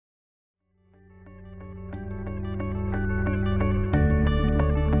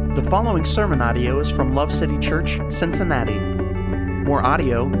The following sermon audio is from Love City Church, Cincinnati. More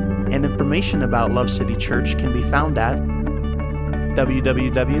audio and information about Love City Church can be found at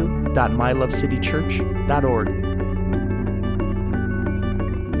www.mylovecitychurch.org.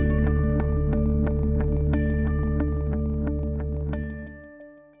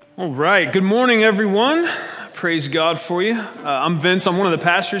 All right, good morning, everyone. Praise God for you. I'm Vince. I'm one of the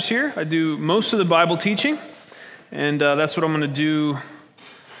pastors here. I do most of the Bible teaching, and that's what I'm going to do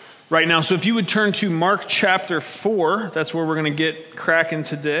right now. So if you would turn to Mark chapter 4, that's where we're going to get cracking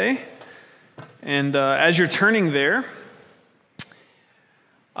today. And as you're turning there,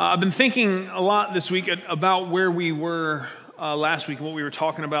 I've been thinking a lot this week about where we were last week, what we were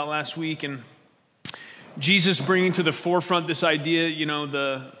talking about last week, and Jesus bringing to the forefront this idea,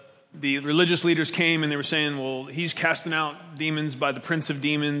 the religious leaders came and they were saying, well, he's casting out demons by the prince of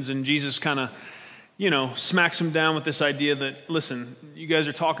demons, and Jesus kind of, smacks them down with this idea that, listen, you guys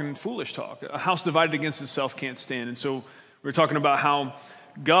are talking foolish talk. A house divided against itself can't stand. And so we're talking about how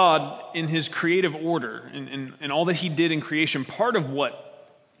God, in his creative order and all that he did in creation, part of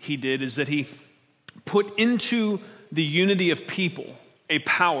what he did is that he put into the unity of people a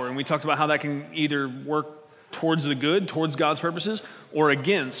power. And we talked about how that can either work towards the good, towards God's purposes, or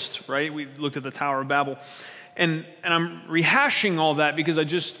against, right? We looked at the Tower of Babel. And I'm rehashing all that because I've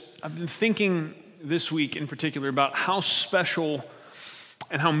been thinking this week in particular about how special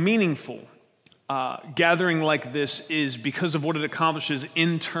and how meaningful gathering like this is because of what it accomplishes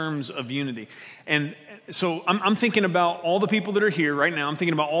in terms of unity. And so I'm thinking about all the people that are here right now. I'm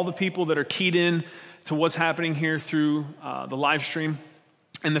thinking about all the people that are keyed in to what's happening here through the live stream.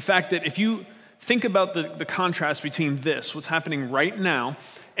 And the fact that if you think about the contrast between this, what's happening right now,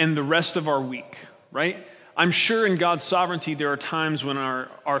 and the rest of our week, right? I'm sure in God's sovereignty there are times when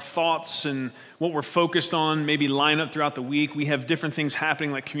our thoughts and what we're focused on maybe line up throughout the week. We have different things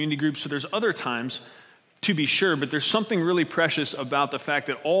happening like community groups, so there's other times to be sure, but there's something really precious about the fact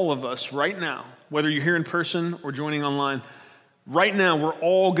that all of us right now, whether you're here in person or joining online, right now we're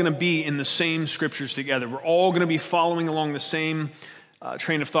all going to be in the same scriptures together. We're all going to be following along the same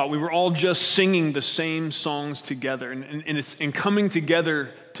train of thought. We were all just singing the same songs together, and it's in coming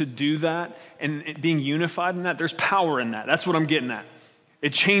together to do that and it being unified in that, there's power in that. That's what I'm getting at.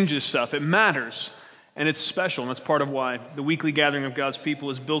 It changes stuff. It matters, and it's special, and that's part of why the weekly gathering of God's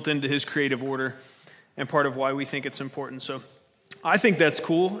people is built into his creative order and part of why we think it's important. So I think that's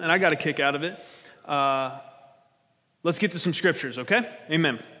cool, and I got a kick out of it. Let's get to some scriptures, okay?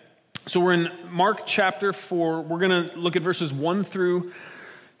 Amen. So we're in Mark chapter 4. We're going to look at verses 1 through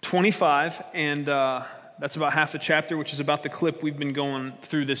 25, and that's about half the chapter, which is about the clip we've been going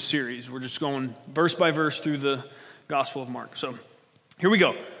through this series. We're just going verse by verse through the Gospel of Mark. So here we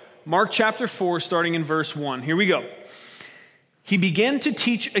go. Mark chapter 4, starting in verse 1. Here we go. He began to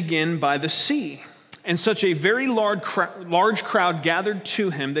teach again by the sea, and such a very large crowd gathered to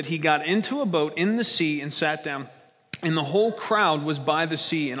him that he got into a boat in the sea and sat down. And the whole crowd was by the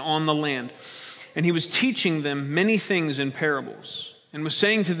sea and on the land. And he was teaching them many things in parables, and was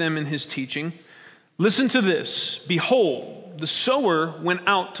saying to them in his teaching, listen to this. Behold, the sower went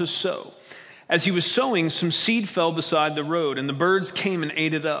out to sow. As he was sowing, some seed fell beside the road, and the birds came and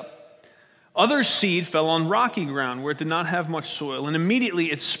ate it up. Other seed fell on rocky ground where it did not have much soil, and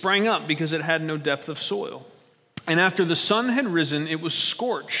immediately it sprang up because it had no depth of soil. And after the sun had risen, it was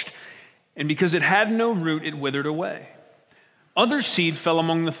scorched, and because it had no root, it withered away. Other seed fell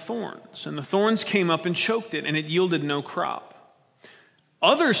among the thorns, and the thorns came up and choked it, and it yielded no crop.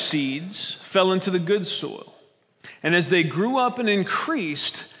 Other seeds fell into the good soil, and as they grew up and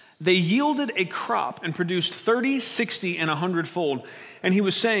increased, they yielded a crop and produced 30, 60, and 100-fold. And he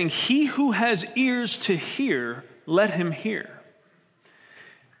was saying, he who has ears to hear, let him hear.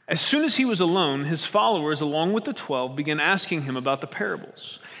 As soon as he was alone, his followers, along with the 12, began asking him about the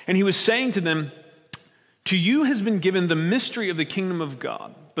parables. And he was saying to them, to you has been given the mystery of the kingdom of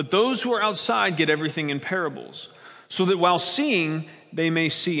God, but those who are outside get everything in parables, so that while seeing, they may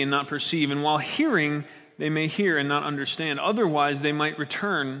see and not perceive, and while hearing, they may hear and not understand. Otherwise, they might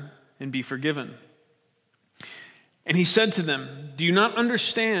return and be forgiven. And he said to them, do you not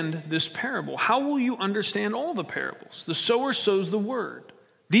understand this parable? How will you understand all the parables? The sower sows the word.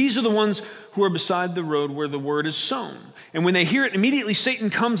 These are the ones who are beside the road where the word is sown. And when they hear it, immediately Satan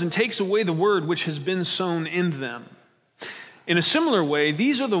comes and takes away the word which has been sown in them. In a similar way,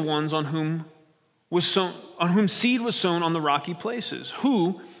 these are the ones on whom seed was sown on the rocky places,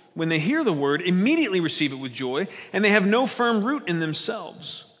 who, when they hear the word, immediately receive it with joy, and they have no firm root in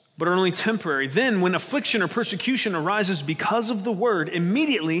themselves, but are only temporary. Then, when affliction or persecution arises because of the word,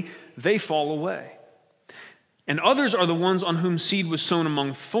 immediately they fall away. And others are the ones on whom seed was sown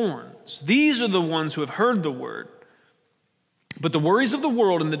among thorns. These are the ones who have heard the word. But the worries of the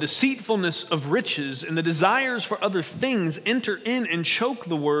world and the deceitfulness of riches and the desires for other things enter in and choke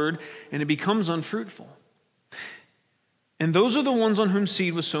the word, and it becomes unfruitful. And those are the ones on whom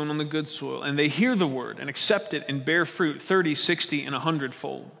seed was sown on the good soil, and they hear the word and accept it and bear fruit 30, 60, and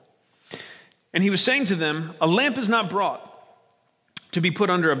 100-fold. And he was saying to them, a lamp is not brought to be put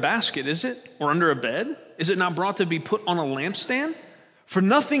under a basket, is it? Or under a bed? Is it not brought to be put on a lampstand? For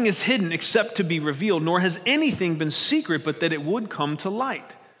nothing is hidden except to be revealed, nor has anything been secret but that it would come to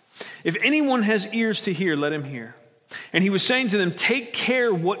light. If anyone has ears to hear, let him hear. And he was saying to them, take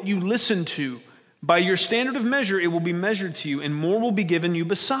care what you listen to. By your standard of measure, it will be measured to you, and more will be given you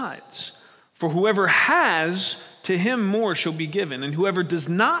besides. For whoever has, to him more shall be given, and whoever does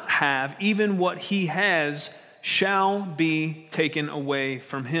not have, even what he has, shall be taken away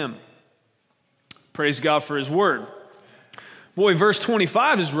from him. Praise God for his word. Boy, verse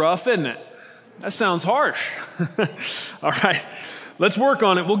 25 is rough, isn't it? That sounds harsh. All right, let's work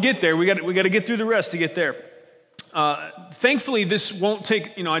on it. We'll get there. We got to get through the rest to get there. Thankfully, this won't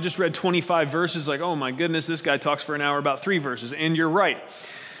take, I just read 25 verses, like, oh my goodness, this guy talks for an hour about 3 verses. And you're right.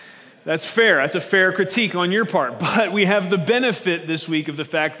 That's fair. That's a fair critique on your part. But we have the benefit this week of the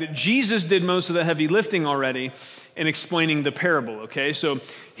fact that Jesus did most of the heavy lifting already in explaining the parable, okay? So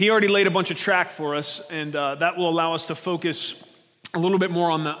he already laid a bunch of track for us, and that will allow us to focus a little bit more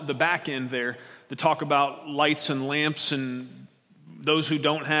on the back end there, to talk about lights and lamps, and those who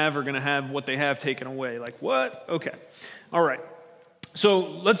don't have are going to have what they have taken away. Like, what? Okay. All right. So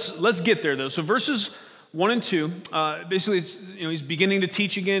let's get there, though. So verses 1 and 2, basically, it's, he's beginning to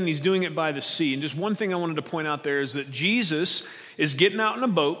teach again, and he's doing it by the sea. And just one thing I wanted to point out there is that Jesus is getting out in a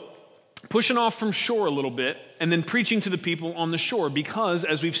boat, pushing off from shore a little bit, and then preaching to the people on the shore, because,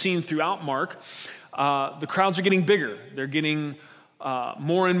 as we've seen throughout Mark, the crowds are getting bigger. They're getting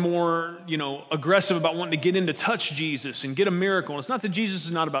more and more, aggressive about wanting to get in to touch Jesus and get a miracle. And it's not that Jesus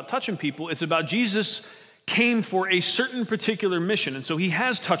is not about touching people. It's about Jesus came for a certain particular mission. And so he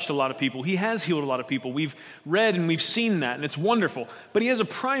has touched a lot of people. He has healed a lot of people. We've read and we've seen that, and it's wonderful. But he has a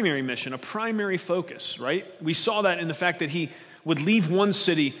primary mission, a primary focus, right? We saw that in the fact that he would leave one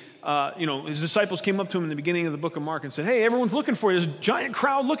city. His disciples came up to him in the beginning of the book of Mark and said, hey, everyone's looking for you. There's a giant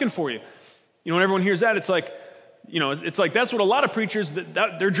crowd looking for you. When everyone hears that, it's like, that's what a lot of preachers,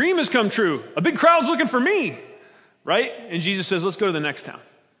 that their dream has come true. A big crowd's looking for me, right? And Jesus says, let's go to the next town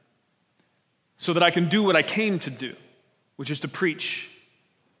so that I can do what I came to do, which is to preach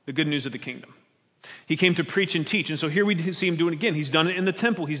the good news of the kingdom. He came to preach and teach. And so here we see him doing it again. He's done it in the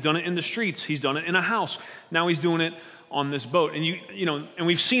temple. He's done it in the streets. He's done it in a house. Now he's doing it on this boat. And and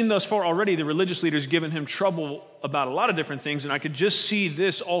we've seen thus far already the religious leaders giving him trouble about a lot of different things, and I could just see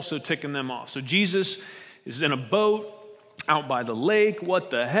this also ticking them off. So Jesus is in a boat out by the lake.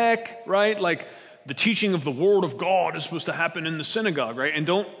 What the heck, right? Like, the teaching of the word of God is supposed to happen in the synagogue, right? And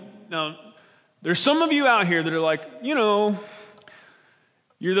there's some of you out here that are like, you're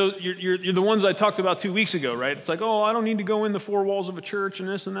the ones I talked about 2 weeks ago, right? It's like, oh, I don't need to go in the 4 walls of a church and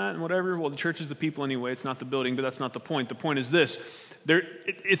this and that and whatever. Well, the church is the people anyway. It's not the building, but that's not the point. The point is this.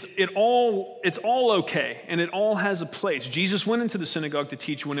 It's all okay, and it all has a place. Jesus went into the synagogue to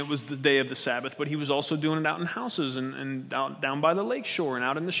teach when it was the day of the Sabbath, but he was also doing it out in houses and down by the lake shore and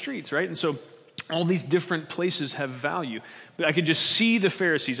out in the streets, right? And so all these different places have value. But I could just see the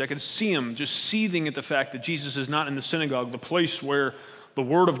Pharisees. I could see them just seething at the fact that Jesus is not in the synagogue, the place where the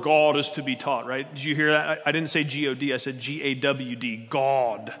word of God is to be taught, right? Did you hear that? I didn't say G-O-D, I said G-A-W-D,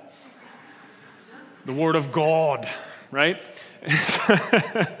 God. The word of God, right?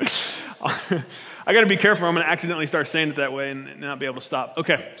 I got to be careful. I'm going to accidentally start saying it that way and not be able to stop.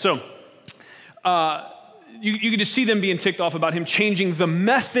 Okay, so you can just see them being ticked off about him changing the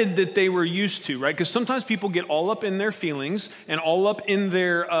method that they were used to, right? Because sometimes people get all up in their feelings and all up in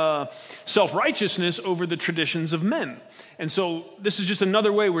their self-righteousness over the traditions of men. And so this is just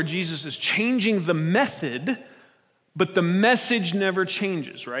another way where Jesus is changing the method, but the message never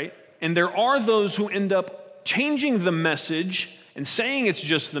changes, right? And there are those who end up changing the message and saying it's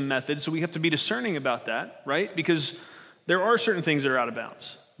just the method, so we have to be discerning about that, right? Because there are certain things that are out of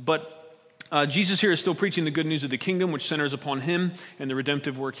bounds. But Jesus here is still preaching the good news of the kingdom, which centers upon him and the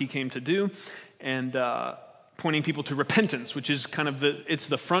redemptive work he came to do, and pointing people to repentance, which is kind of it's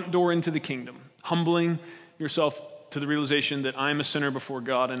the front door into the kingdom. Humbling yourself to the realization that I'm a sinner before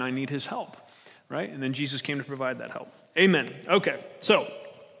God and I need his help, right? And then Jesus came to provide that help. Amen. Okay, so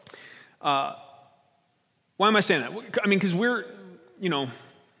why am I saying that? I mean, because we're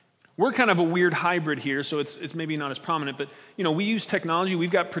we're kind of a weird hybrid here, so it's maybe not as prominent, but we use technology.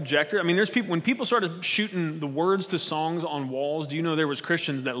 We've got projector. I mean, there's people, when people started shooting the words to songs on walls, do you know there was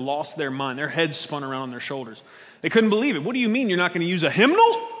Christians that lost their mind? Their heads spun around on their shoulders. They couldn't believe it. What do you mean you're not going to use a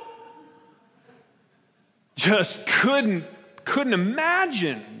hymnal? Just couldn't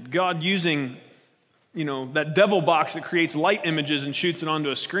imagine God using, that devil box that creates light images and shoots it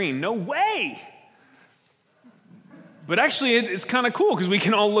onto a screen. No way. But actually, it's kind of cool because we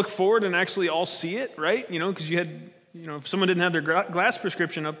can all look forward and actually all see it, right? Because you had, if someone didn't have their glass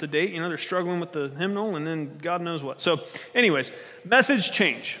prescription up to date, they're struggling with the hymnal and then God knows what. So anyways, methods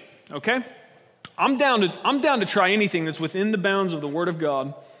change, okay? I'm down to try anything that's within the bounds of the Word of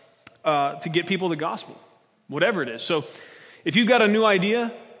God to get people the gospel, whatever it is. So if you've got a new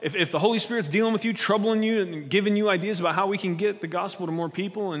idea, if the Holy Spirit's dealing with you, troubling you, and giving you ideas about how we can get the gospel to more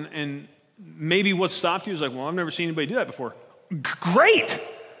people, and maybe what stopped you is like, well, I've never seen anybody do that before. Great!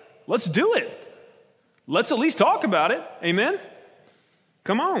 Let's do it. Let's at least talk about it. Amen?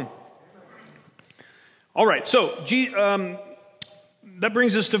 Come on. All right, so that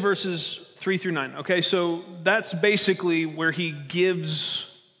brings us to verses 3 through 9. Okay, so that's basically where he gives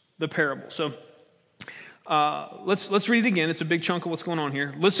the parable. So let's read it again. It's a big chunk of what's going on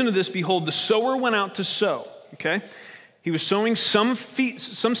here. Listen to this. Behold, the sower went out to sow. Okay? He was sowing, some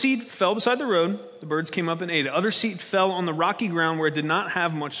seed fell beside the road. The birds came up and ate it. Other seed fell on the rocky ground where it did not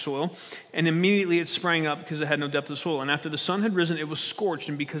have much soil, and immediately it sprang up because it had no depth of soil. And after the sun had risen, it was scorched,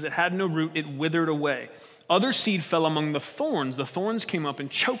 and because it had no root, it withered away. Other seed fell among the thorns. The thorns came up and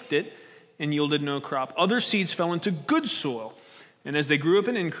choked it and yielded no crop. Other seeds fell into good soil, and as they grew up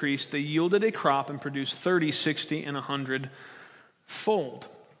and increased, they yielded a crop and produced 30, 60, and 100-fold.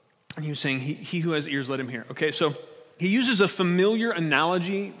 And he was saying, he who has ears, let him hear. Okay, so he uses a familiar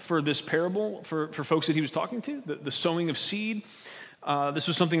analogy for this parable for folks that he was talking to, the sowing of seed. This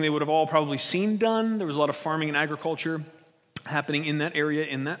was something they would have all probably seen done. There was a lot of farming and agriculture happening in that area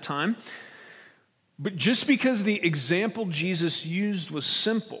in that time. But just because the example Jesus used was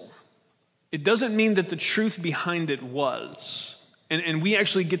simple, it doesn't mean that the truth behind it was. And we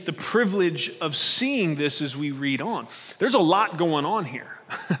actually get the privilege of seeing this as we read on. There's a lot going on here.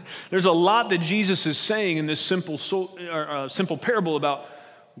 There's a lot that Jesus is saying in this simple parable about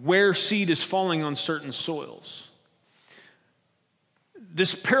where seed is falling on certain soils.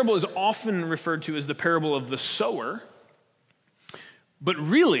 This parable is often referred to as the parable of the sower, but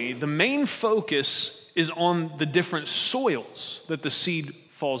really the main focus is on the different soils that the seed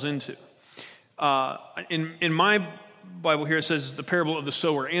falls into. In my Bible here, it says the parable of the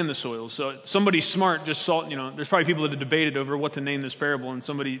sower and the soils. So somebody smart just saw, there's probably people that have debated over what to name this parable, and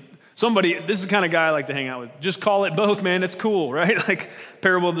somebody, this is the kind of guy I like to hang out with. Just call it both, man. It's cool, right? Like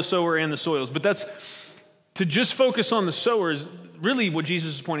parable of the sower and the soils. But to just focus on the sower is really what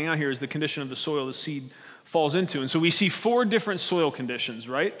Jesus is pointing out here is the condition of the soil the seed falls into. And so we see 4 different soil conditions,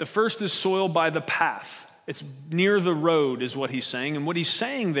 right? The first is soil by the path. It's near the road is what he's saying. And what he's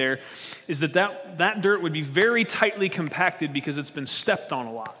saying there is that dirt would be very tightly compacted because it's been stepped on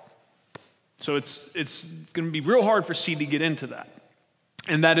a lot. So it's going to be real hard for seed to get into that.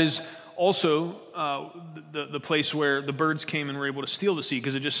 And that is also the place where the birds came and were able to steal the seed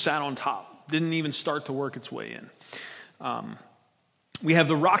because it just sat on top. Didn't even start to work its way in. We have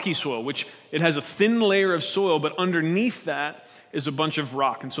the rocky soil, which it has a thin layer of soil, but underneath that is a bunch of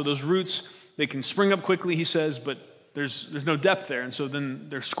rock. And so those roots, they can spring up quickly, he says, but there's no depth there. And so then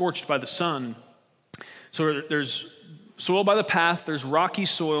they're scorched by the sun. So there's soil by the path, there's rocky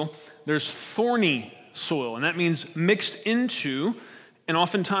soil, there's thorny soil. And that means mixed into, and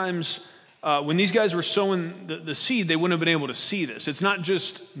oftentimes when these guys were sowing the seed, they wouldn't have been able to see this. It's not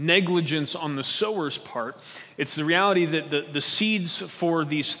just negligence on the sower's part. It's the reality that the seeds for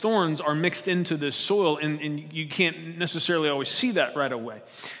these thorns are mixed into this soil, and you can't necessarily always see that right away.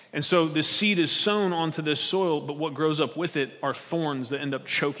 And so this seed is sown onto this soil, but what grows up with it are thorns that end up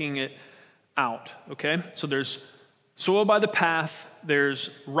choking it out, okay? So there's soil by the path, there's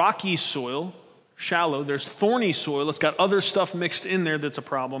rocky soil, shallow, there's thorny soil, it's got other stuff mixed in there that's a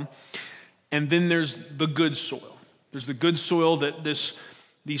problem, and then there's the good soil. There's the good soil that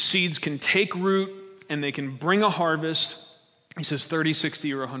these seeds can take root and they can bring a harvest. He says 30,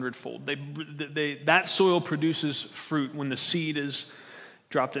 60, or 100-fold. That soil produces fruit when the seed is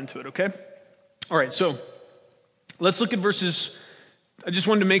dropped into it, okay? All right, so let's look at verses. I just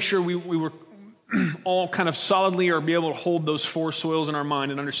wanted to make sure we were all kind of solidly or be able to hold those 4 soils in our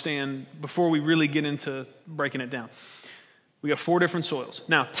mind and understand before we really get into breaking it down. We got 4 different soils.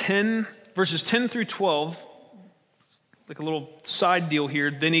 Now, verses 10 through 12, like a little side deal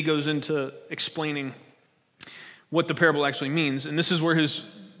here, then he goes into explaining what the parable actually means. And this is where his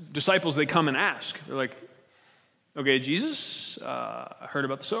disciples, they come and ask. They're like, okay, Jesus, I heard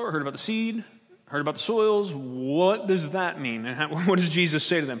about the sower, heard about the seed, heard about the soils. What does that mean? And what does Jesus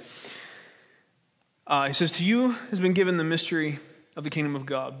say to them? He says, to you has been given the mystery of the kingdom of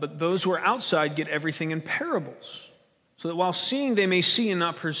God, but those who are outside get everything in parables, so that while seeing they may see and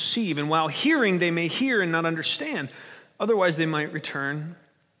not perceive, and while hearing they may hear and not understand. Otherwise they might return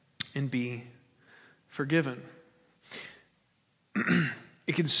and be forgiven.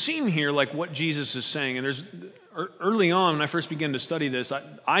 It can seem here like what Jesus is saying, and there's early on when I first began to study this,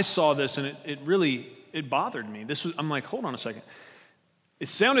 I saw this and it bothered me. I'm like, hold on a second. It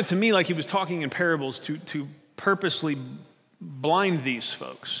sounded to me like he was talking in parables to purposely blind these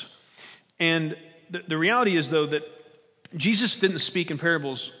folks. And the reality is, though, that Jesus didn't speak in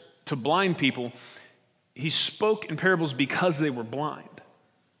parables to blind people. He spoke in parables because they were blind.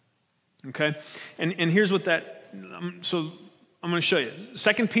 Okay? And here's what so I'm going to show you.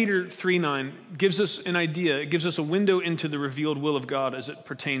 2 Peter 3:9 gives us an idea. It gives us a window into the revealed will of God as it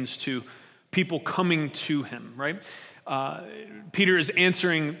pertains to people coming to him, right? Peter is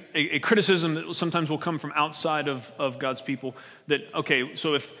answering a criticism that sometimes will come from outside of God's people that, okay,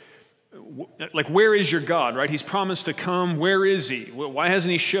 so where is your God, right? He's promised to come. Where is he? Why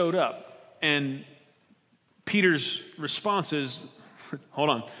hasn't he showed up? And Peter's response is, hold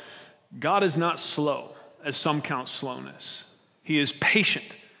on. God is not slow, as some count slowness. He is patient,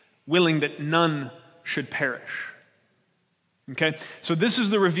 willing that none should perish. Okay? So this is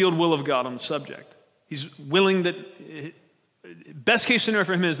the revealed will of God on the subject. He's willing that, best case scenario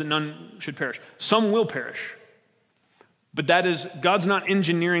for him is that none should perish. Some will perish. But that is, God's not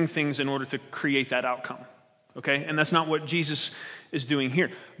engineering things in order to create that outcome. Okay? And that's not what Jesus is doing here.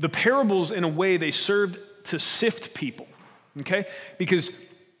 The parables, in a way, they served to sift people. Okay? Because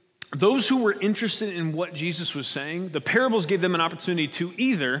those who were interested in what Jesus was saying, the parables gave them an opportunity to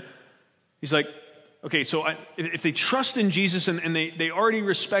either, he's like, okay, so if they trust in Jesus and they already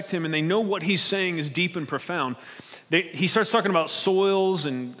respect him and they know what he's saying is deep and profound, he starts talking about soils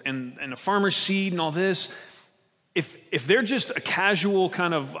and a farmer's seed and all this. If they're just a casual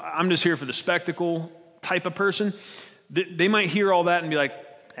kind of, I'm just here for the spectacle type of person, they might hear all that and be like,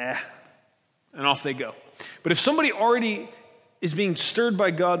 and off they go. But if somebody already is being stirred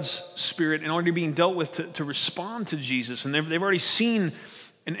by God's Spirit and already being dealt with to respond to Jesus, and they've already seen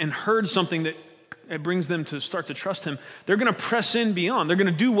and heard something that it brings them to start to trust him, they're going to press in beyond. They're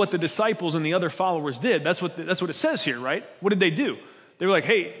going to do what the disciples and the other followers did. That's what it says here, right? What did they do? They were like,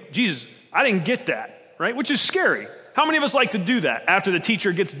 hey, Jesus, I didn't get that, right? Which is scary. How many of us like to do that after the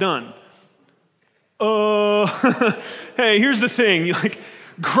teacher gets done? Hey, here's the thing. You're like,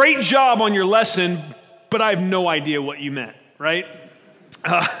 great job on your lesson, but I have no idea what you meant, right?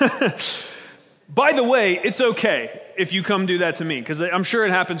 By the way, it's okay if you come do that to me, because I'm sure it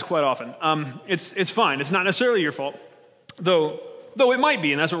happens quite often. It's fine. It's not necessarily your fault, though it might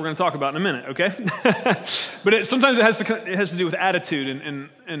be, and that's what we're going to talk about in a minute, okay? But sometimes it has to do with attitude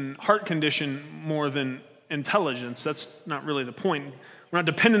and heart condition more than intelligence. That's not really the point. We're not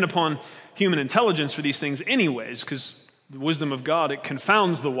dependent upon human intelligence for these things anyways, because the wisdom of God, it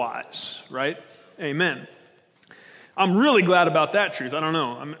confounds the wise, right? Amen. I'm really glad about that truth. I don't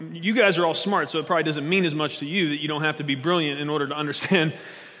know. You guys are all smart, so it probably doesn't mean as much to you that you don't have to be brilliant in order to understand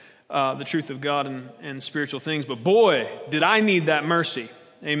the truth of God and spiritual things. But boy, did I need that mercy.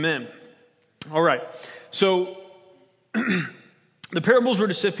 Amen. All right. So the parables were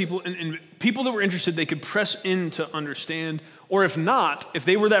to sift people, and people that were interested, they could press in to understand. Or if not, if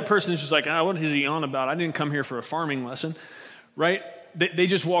they were that person who's just like, what is he on about? I didn't come here for a farming lesson, right? They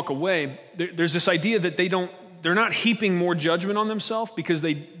just walk away. There's this idea that they're not heaping more judgment on themselves because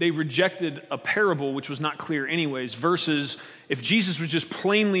they rejected a parable which was not clear anyways, versus if Jesus was just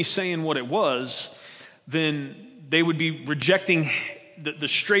plainly saying what it was, then they would be rejecting the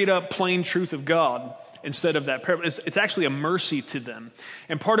straight up plain truth of God instead of that parable. It's actually a mercy to them.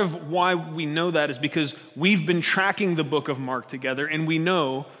 And part of why we know that is because we've been tracking the book of Mark together, and we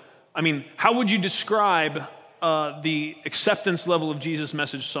know, how would you describe the acceptance level of Jesus'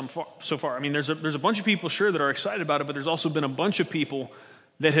 message so far? There's a bunch of people, sure, that are excited about it, but there's also been a bunch of people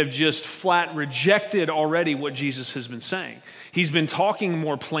that have just flat rejected already what Jesus has been saying. He's been talking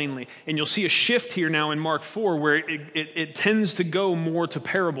more plainly, and you'll see a shift here now in Mark 4 where it tends to go more to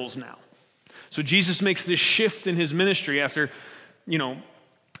parables now. So Jesus makes this shift in his ministry after,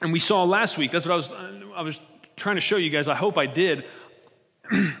 and we saw last week, that's what I was trying to show you guys, I hope I did.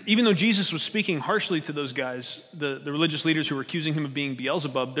 Even though Jesus was speaking harshly to those guys, the religious leaders who were accusing him of being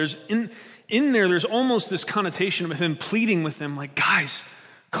Beelzebub, there's almost this connotation of him pleading with them, like, guys,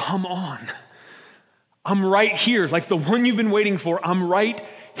 come on. I'm right here, like the one you've been waiting for. I'm right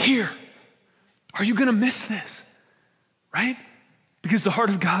here. Are you going to miss this? Right? Because the heart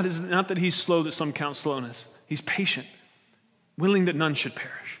of God is not that he's slow, that some count slowness. He's patient, willing that none should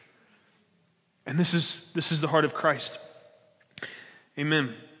perish. And this is the heart of Christ.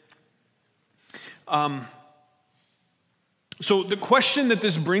 Amen. So the question that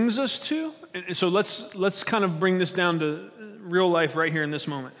this brings us to, and so let's kind of bring this down to real life right here in this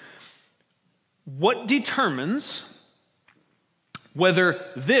moment. What determines whether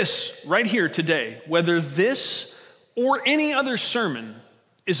this, right here today, whether this or any other sermon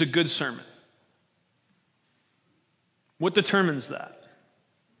is a good sermon? What determines that?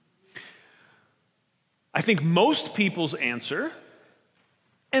 I think most people's answer,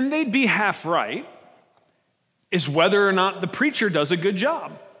 and they'd be half right, is whether or not the preacher does a good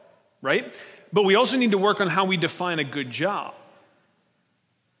job, right? But we also need to work on how we define a good job.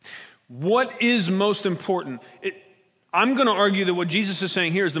 What is most important? I'm going to argue that what Jesus is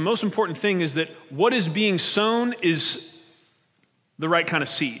saying here is the most important thing is that what is being sown is the right kind of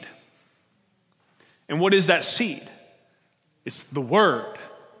seed. And what is that seed? It's the word.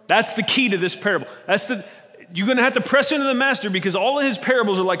 That's the key to this parable. You're going to have to press into the master because all of his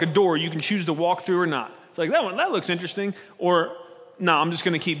parables are like a door you can choose to walk through or not. It's like, that looks interesting. Or, no, I'm just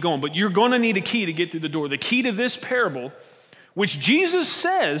going to keep going. But you're going to need a key to get through the door. The key to this parable, which Jesus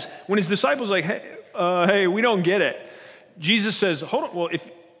says when his disciples are like, hey, we don't get it. Jesus says, hold on, well,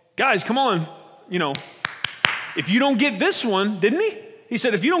 guys, come on, if you don't get this one, didn't he? He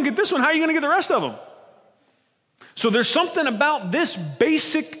said, if you don't get this one, how are you going to get the rest of them? So there's something about this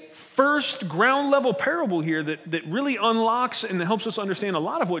basic first ground level parable here that really unlocks and helps us understand a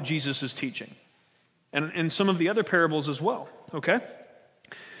lot of what Jesus is teaching. And some of the other parables as well, okay?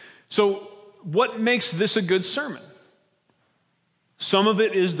 So what makes this a good sermon? Some of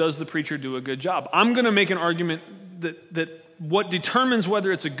it is, does the preacher do a good job? I'm going to make an argument that what determines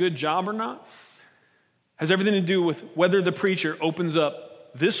whether it's a good job or not has everything to do with whether the preacher opens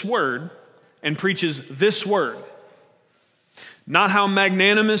up this word and preaches this word. Not how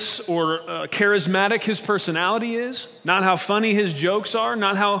magnanimous or charismatic his personality is, not how funny his jokes are,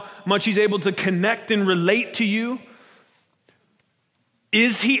 not how much he's able to connect and relate to you.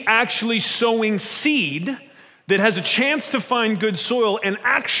 Is he actually sowing seed that has a chance to find good soil and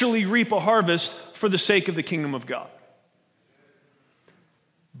actually reap a harvest for the sake of the kingdom of God?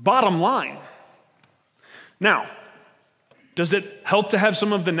 Bottom line. Now, does it help to have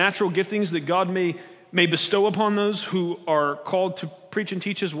some of the natural giftings that God may bestow upon those who are called to preach and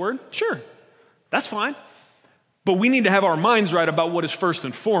teach his word? Sure, that's fine. But we need to have our minds right about what is first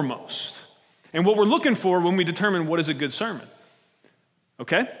and foremost and what we're looking for when we determine what is a good sermon.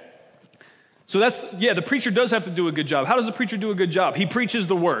 Okay? So the preacher does have to do a good job. How does the preacher do a good job? He preaches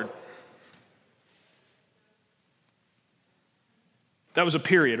the word. That was a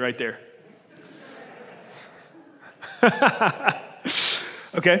period right there.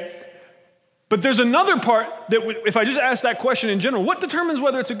 Okay? But there's another part that if I just ask that question in general, what determines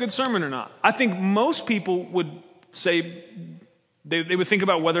whether it's a good sermon or not? I think most people would say they would think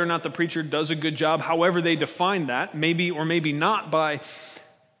about whether or not the preacher does a good job, however they define that, maybe or maybe not by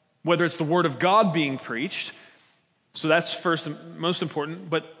whether it's the word of God being preached. So that's first and most important.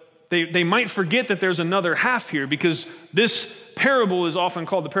 But they might forget that there's another half here because this parable is often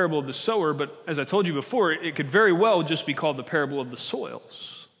called the parable of the sower, but as I told you before, it could very well just be called the parable of the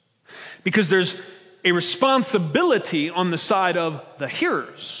soils. Because there's a responsibility on the side of the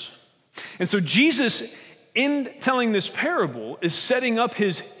hearers. And so Jesus, in telling this parable, is setting up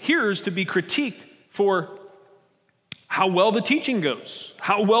his hearers to be critiqued for how well the teaching goes,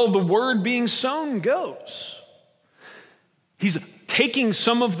 how well the word being sown goes. He's taking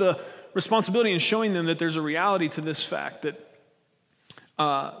some of the responsibility and showing them that there's a reality to this fact that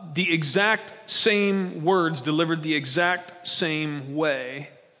the exact same words delivered the exact same way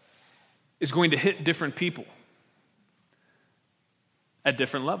is going to hit different people at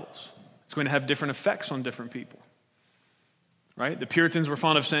different levels. It's going to have different effects on different people, right? The Puritans were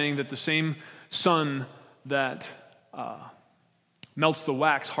fond of saying that the same sun that melts the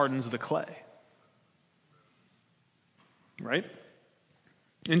wax hardens the clay, right?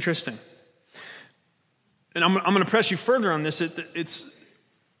 Interesting. And I'm going to press you further on this.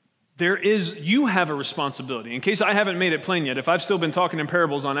 You have a responsibility. In case I haven't made it plain yet, if I've still been talking in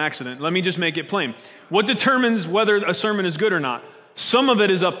parables on accident, let me just make it plain. What determines whether a sermon is good or not? Some of it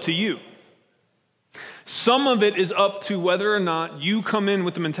is up to you. Some of it is up to whether or not you come in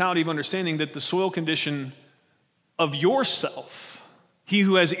with the mentality of understanding that the soil condition of yourself, he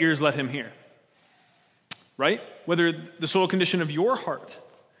who has ears, let him hear. Right? Whether the soil condition of your heart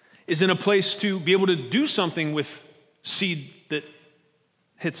is in a place to be able to do something with seed that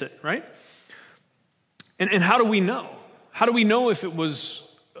hits it, right? And how do we know? How do we know if it was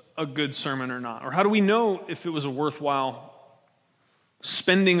a good sermon or not? Or how do we know if it was a worthwhile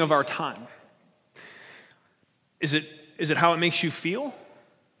spending of our time? Is it how it makes you feel?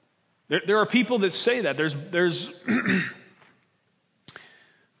 There are people that say that. There's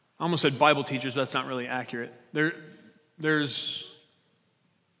I almost said Bible teachers, but that's not really accurate. There's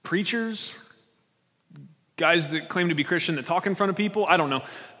preachers, guys that claim to be Christian that talk in front of people. I don't know.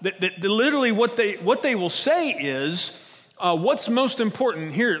 That literally what they will say is, what's most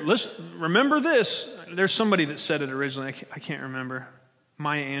important here? Listen, remember this. There's somebody that said it originally. I can't remember.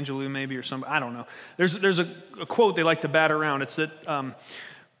 Maya Angelou maybe or somebody. I don't know. There's a quote they like to bat around. It's that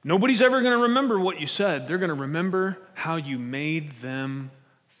nobody's ever going to remember what you said. They're going to remember how you made them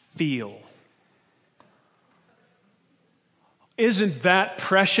feel. Isn't that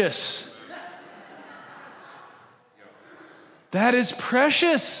precious? That is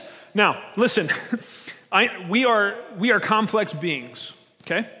precious. Now, listen, we are complex beings,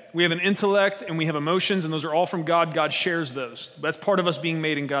 okay? We have an intellect and we have emotions, and those are all from God. God shares those. That's part of us being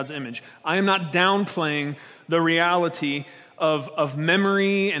made in God's image. I am not downplaying the reality of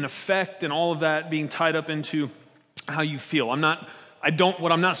memory and affect and all of that being tied up into how you feel. What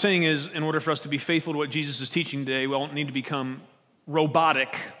I'm not saying is, in order for us to be faithful to what Jesus is teaching today, we don't need to become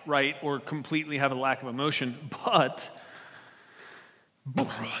robotic, right, or completely have a lack of emotion, but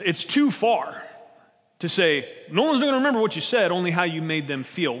it's too far to say, no one's going to remember what you said, only how you made them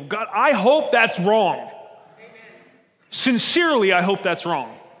feel. God, I hope that's wrong. Amen. Sincerely, I hope that's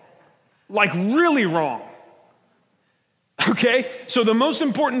wrong. Like really wrong. Okay? So the most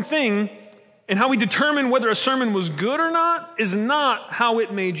important thing in how we determine whether a sermon was good or not is not how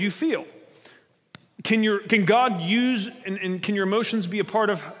it made you feel. Can God use and can your emotions be a part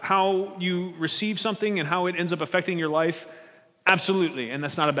of how you receive something and how it ends up affecting your life? Absolutely, and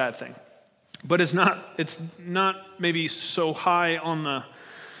that's not a bad thing. But it's not maybe so high on the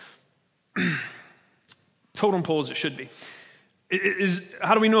totem pole as it should be.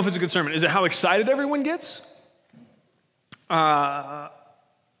 How do we know if it's a good sermon? Is it how excited everyone gets? I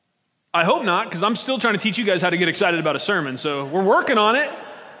hope not, because I'm still trying to teach you guys how to get excited about a sermon. So we're working on it.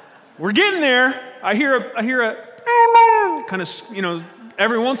 We're getting there. I hear a kind of,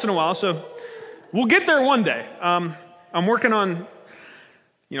 every once in a while. So we'll get there one day. I'm working on.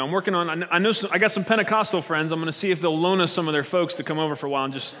 I know I got some Pentecostal friends. I'm going to see if they'll loan us some of their folks to come over for a while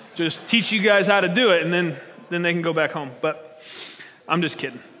and just teach you guys how to do it, and then they can go back home. But I'm just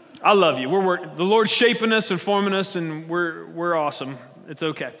kidding. I love you. The Lord's shaping us and forming us, and we're awesome. It's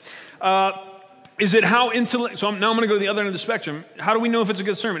okay. Is it how So now I'm going to go to the other end of the spectrum. How do we know if it's a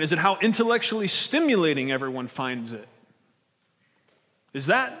good sermon? Is it how intellectually stimulating everyone finds it? Is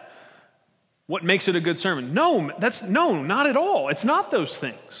that what makes it a good sermon? No, not at all. It's not those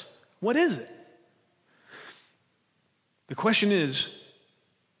things. What is it? The question is,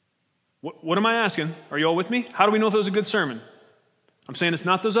 what am I asking? Are you all with me? How do we know if it was a good sermon? I'm saying it's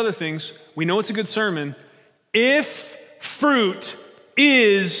not those other things. We know it's a good sermon if fruit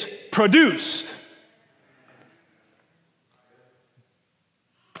is produced.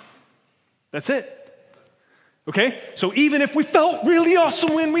 That's it. Okay? So even if we felt really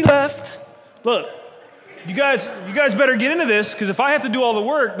awesome when we left, look, you guys better get into this, because if I have to do all the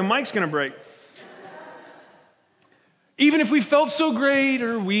work, the mic's going to break. Even if we felt so great,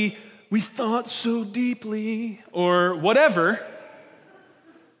 or we thought so deeply, or whatever,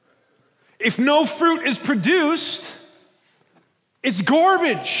 if no fruit is produced, it's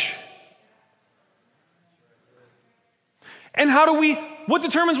garbage. And what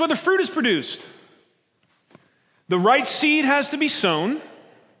determines whether fruit is produced? The right seed has to be sown,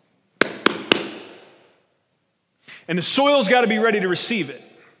 and the soil's got to be ready to receive it.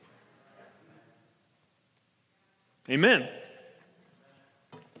 Amen.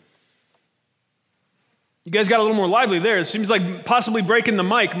 You guys got a little more lively there. It seems like possibly breaking the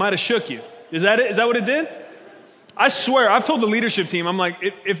mic might have shook you. Is that it? Is that what it did? I swear, I've told the leadership team, I'm like,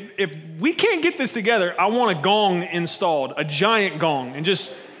 if we can't get this together, I want a gong installed, a giant gong. And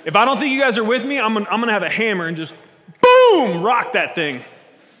just, if I don't think you guys are with me, I'm going to have a hammer and just, boom, rock that thing.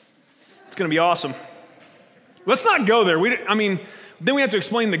 It's going to be awesome. Let's not go there. Then we have to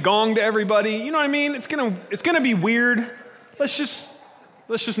explain the gong to everybody. You know what I mean? It's gonna be weird. Let's just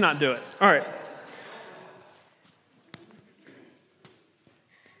not do it. All right.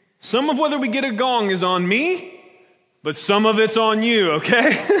 Some of whether we get a gong is on me, but some of it's on you,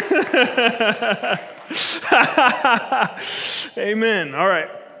 okay? Amen. All right.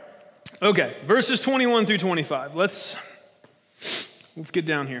 Okay, verses 21 through 25. Let's get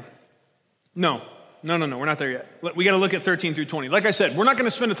down here. No, we're not there yet. We got to look at 13 through 20. Like I said, we're not going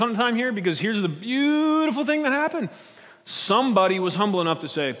to spend a ton of time here because here's the beautiful thing that happened. Somebody was humble enough to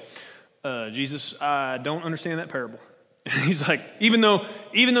say, Jesus, I don't understand that parable. And he's like, even though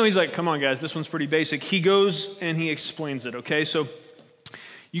he's like, come on guys, this one's pretty basic, he goes and he explains it, okay? So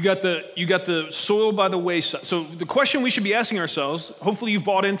you got the soil by the wayside. So the question we should be asking ourselves, hopefully you've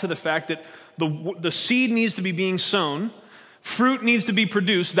bought into the fact that the seed needs to be being sown, fruit needs to be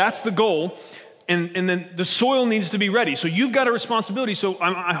produced, that's the goal, and then the soil needs to be ready. So you've got a responsibility. So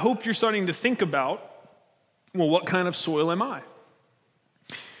I hope you're starting to think about, well, what kind of soil am I?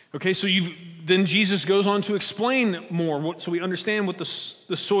 Okay, so then Jesus goes on to explain more, so we understand what the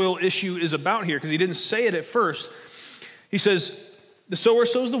soil issue is about here, because he didn't say it at first. He says, the sower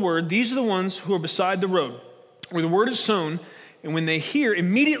sows the word. These are the ones who are beside the road, where the word is sown, and when they hear,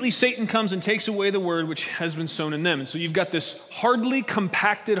 immediately Satan comes and takes away the word which has been sown in them. And so you've got this hardly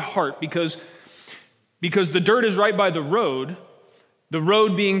compacted heart, because the dirt is right by the road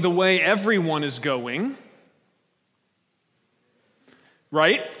being the way everyone is going,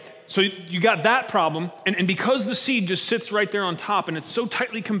 right? So you got that problem, and because the seed just sits right there on top and it's so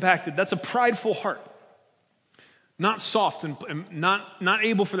tightly compacted, that's a prideful heart. Not soft and not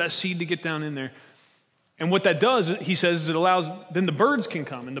able for that seed to get down in there. And what that does, he says, is it allows, then the birds can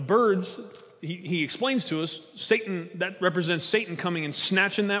come. And the birds, he explains to us, Satan, that represents Satan coming and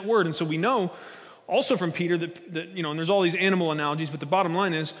snatching that word. And so we know also from Peter that and there's all these animal analogies, but the bottom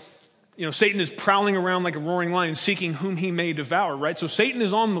line is, Satan is prowling around like a roaring lion, seeking whom he may devour, right? So Satan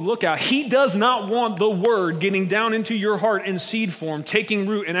is on the lookout. He does not want the word getting down into your heart in seed form, taking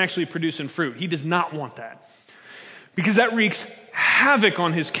root and actually producing fruit. He does not want that, because that wreaks havoc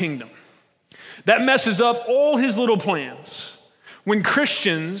on his kingdom. That messes up all his little plans. When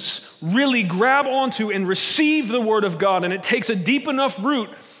Christians really grab onto and receive the word of God, and it takes a deep enough root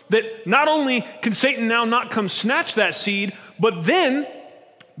that not only can Satan now not come snatch that seed, but then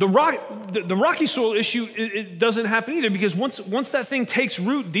the rocky soil issue, it doesn't happen either, because once that thing takes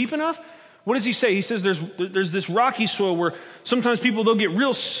root deep enough, what does he say? He says there's this rocky soil where sometimes they'll get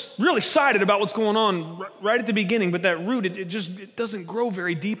real excited about what's going on right at the beginning, but that root, it doesn't grow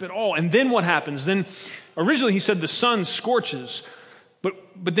very deep at all. And then what happens? Then originally he said the sun scorches, but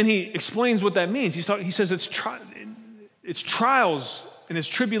then he explains what that means. He says it's trials and it's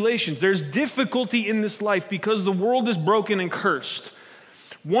tribulations. There's difficulty in this life because the world is broken and cursed.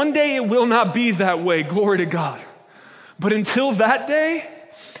 One day it will not be that way, glory to God. But until that day,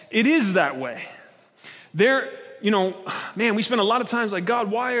 it is that way. We spend a lot of times like,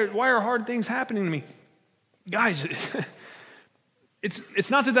 God, why are hard things happening to me? Guys, it's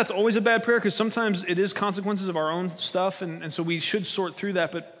not that that's always a bad prayer, because sometimes it is consequences of our own stuff, and so we should sort through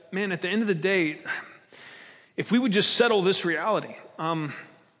that. But man, at the end of the day, if we would just settle this reality,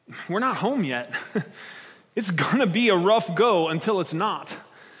 we're not home yet. It's going to be a rough go until it's not.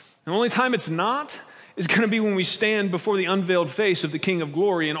 The only time it's not is going to be when we stand before the unveiled face of the King of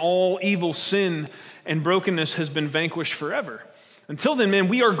Glory and all evil, sin, and brokenness has been vanquished forever. Until then, man,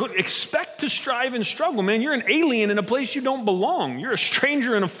 we are good. Expect to strive and struggle, man. You're an alien in a place you don't belong. You're a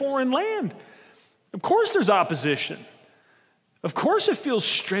stranger in a foreign land. Of course there's opposition. Of course it feels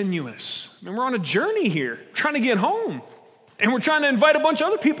strenuous. I mean, we're on a journey here, trying to get home. And we're trying to invite a bunch of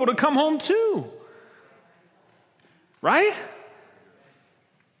other people to come home too. Right?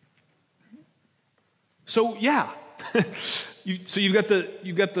 So yeah, you've got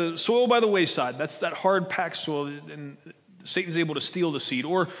the soil by the wayside. That's that hard packed soil, and Satan's able to steal the seed.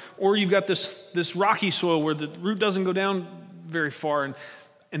 Or you've got this rocky soil where the root doesn't go down very far.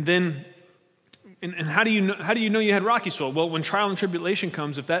 And how do you know you had rocky soil? Well, when trial and tribulation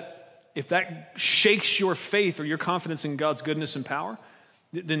comes, if that shakes your faith or your confidence in God's goodness and power,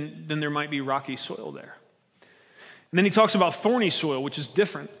 then there might be rocky soil there. And then he talks about thorny soil, which is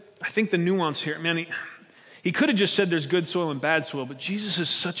different. I think the nuance here, man, he could have just said there's good soil and bad soil, but Jesus is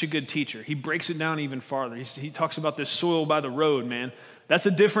such a good teacher. He breaks it down even farther. He talks about this soil by the road, man. That's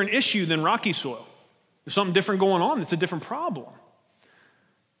a different issue than rocky soil. There's something different going on. It's a different problem.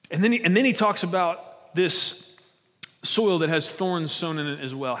 And then he talks about this soil that has thorns sown in it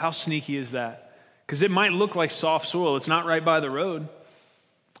as well. How sneaky is that? Because it might look like soft soil. It's not right by the road.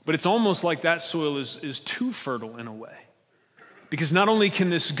 But it's almost like that soil is too fertile in a way. Because not only can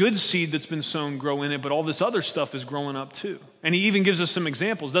this good seed that's been sown grow in it, but all this other stuff is growing up too. And he even gives us some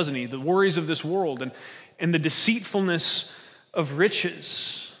examples, doesn't he? The worries of this world and the deceitfulness of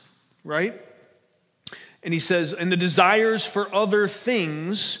riches, right? And he says, and the desires for other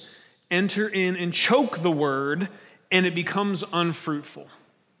things enter in and choke the word, and it becomes unfruitful.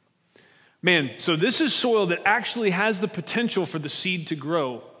 Man, so this is soil that actually has the potential for the seed to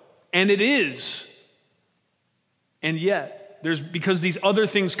grow. And it is And yet, because these other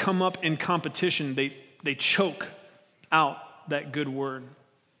things come up in competition, they choke out that good word,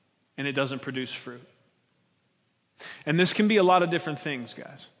 and it doesn't produce fruit. And this can be a lot of different things,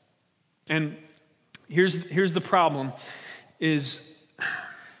 guys. And here's the problem is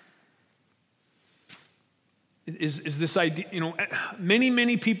this idea,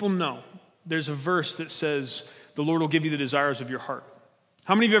 many people know there's a verse that says the Lord will give you the desires of your heart.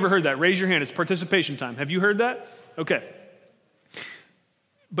 How many of you ever heard that? Raise your hand. It's participation time. Have you heard that? Okay.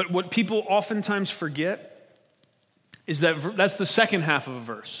 But what people oftentimes forget is that that's the second half of a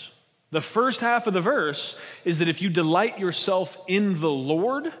verse. The first half of the verse is that if you delight yourself in the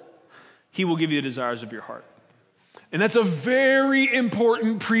Lord, He will give you the desires of your heart. And that's a very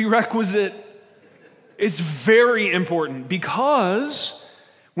important prerequisite. It's very important because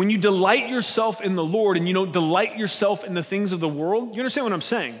when you delight yourself in the Lord and you don't delight yourself in the things of the world, you understand what I'm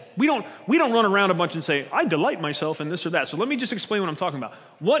saying? We don't run around a bunch and say, I delight myself in this or that. So let me just explain what I'm talking about.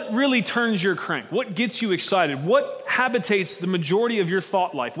 What really turns your crank? What gets you excited? What habitates the majority of your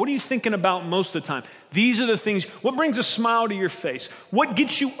thought life? What are you thinking about most of the time? These are the things. What brings a smile to your face? What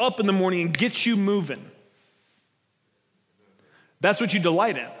gets you up in the morning and gets you moving? That's what you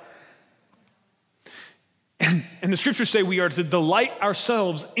delight in. And the scriptures say we are to delight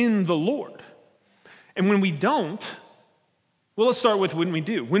ourselves in the Lord. And when we don't, well, let's start with when we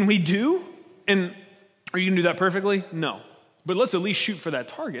do. When we do, and are you going to do that perfectly? No. But let's at least shoot for that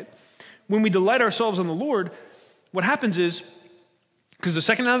target. When we delight ourselves in the Lord, what happens is, because the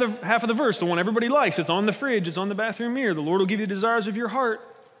second half of the verse, the one everybody likes, it's on the fridge, it's on the bathroom mirror, the Lord will give you the desires of your heart.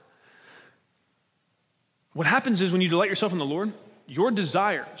 What happens is when you delight yourself in the Lord, your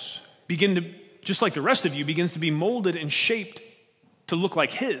desires begin to, just like the rest of you, begins to be molded and shaped to look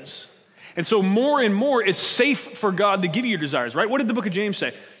like His. And so more and more, it's safe for God to give you your desires, right? What did the book of James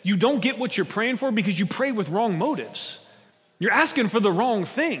say? You don't get what you're praying for because you pray with wrong motives. You're asking for the wrong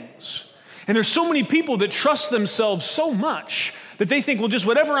things. And there's so many people that trust themselves so much that they think, well, just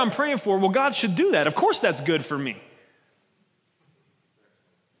whatever I'm praying for, well, God should do that. Of course that's good for me.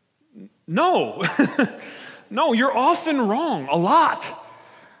 No. No, you're often wrong, a lot.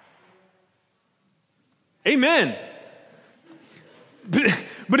 Amen.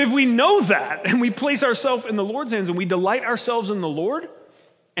 But if we know that and we place ourselves in the Lord's hands and we delight ourselves in the Lord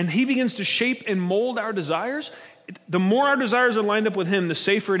and He begins to shape and mold our desires, the more our desires are lined up with Him, the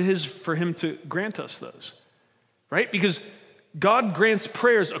safer it is for Him to grant us those, right? Because God grants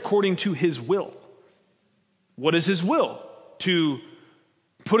prayers according to His will. What is His will? To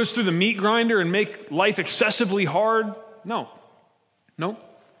put us through the meat grinder and make life excessively hard? No,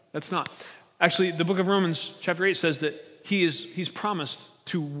 that's not. Actually, the book of Romans chapter 8 says that He's promised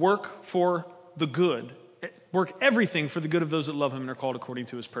to work for the good, work everything for the good of those that love Him and are called according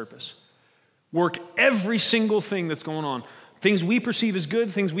to His purpose. Work every single thing that's going on. Things we perceive as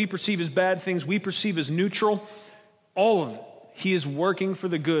good, things we perceive as bad, things we perceive as neutral, all of it. He is working for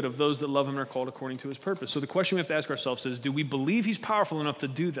the good of those that love Him and are called according to His purpose. So the question we have to ask ourselves is, do we believe He's powerful enough to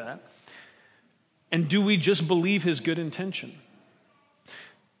do that? And do we just believe His good intention?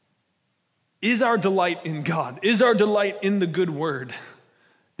 Is our delight in God? Is our delight in the good word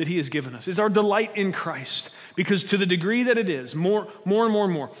that He has given us? Is our delight in Christ? Because to the degree that it is, more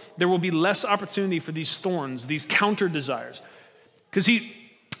and more, there will be less opportunity for these thorns, these counter desires. Because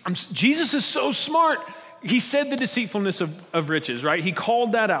Jesus is so smart. He said the deceitfulness of riches, right? He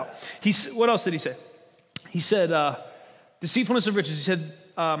called that out. What else did He say? He said deceitfulness of riches. He said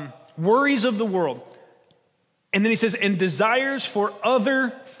worries of the world. And then He says, and desires for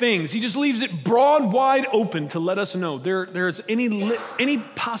other things. He just leaves it broad, wide open to let us know there is any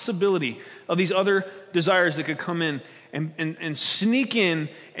possibility of these other desires that could come in and sneak in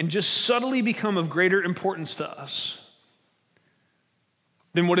and just subtly become of greater importance to us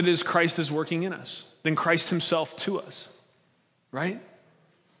than what it is Christ is working in us, than Christ Himself to us, right?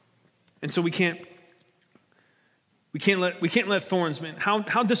 And so we can't let thorns, man.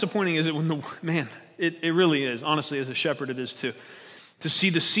 How disappointing is it when it really is. Honestly, as a shepherd, it is too. To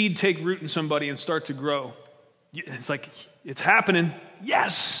see the seed take root in somebody and start to grow. It's like, it's happening.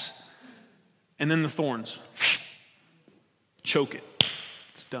 Yes. And then the thorns. Choke it.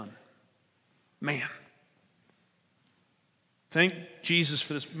 It's done. Man. Thank Jesus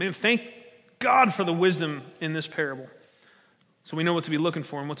for this. Man, thank God for the wisdom in this parable. So we know what to be looking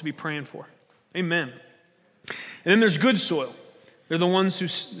for and what to be praying for. Amen. And then there's good soil. They're the ones who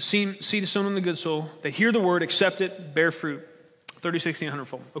see the sown in the good soil. They hear the word, accept it, bear fruit. 30, 60,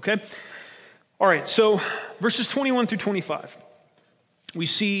 100-fold. Okay? All right, so verses 21 through 25. We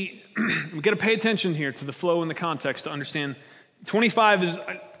see, we've got to pay attention here to the flow and the context to understand. 25 is,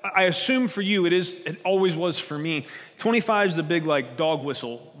 I assume for you it always was for me. 25 is the big like dog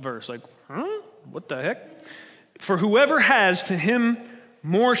whistle verse. Like, huh? What the heck? For whoever has, to him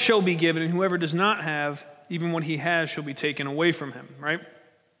more shall be given, and whoever does not have, even what he has shall be taken away from him, right?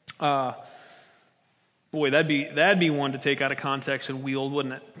 Boy, that'd be one to take out of context and wield,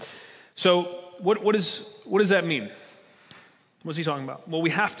 wouldn't it? So what does that mean? What's he talking about? Well,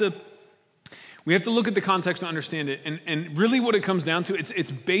 we have to look at the context to understand it. And really what it comes down to,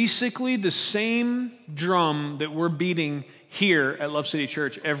 it's basically the same drum that we're beating here at Love City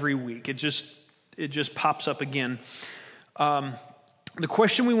Church every week. It just pops up again. The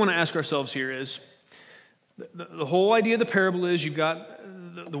question we want to ask ourselves here is, the whole idea of the parable is you've got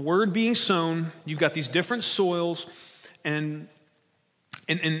the word being sown, you've got these different soils, and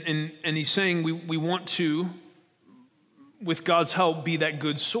he's saying we want to, with God's help, be that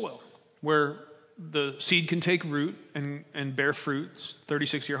good soil where the seed can take root and bear fruit 30,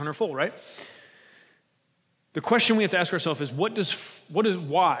 60, or 100-fold, right? The question we have to ask ourselves is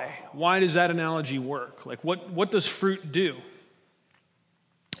why? Why does that analogy work? Like what does fruit do?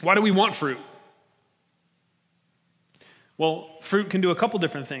 Why do we want fruit? Well, fruit can do a couple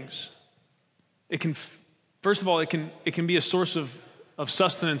different things. First of all, it can be a source of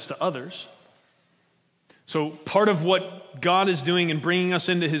sustenance to others. So part of what God is doing in bringing us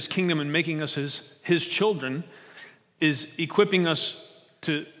into his kingdom and making us his children is equipping us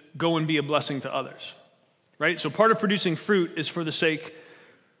to go and be a blessing to others, right? So part of producing fruit is for the sake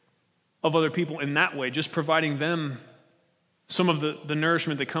of other people in that way, just providing them some of the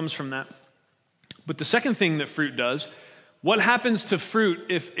nourishment that comes from that. But the second thing that fruit does, what happens to fruit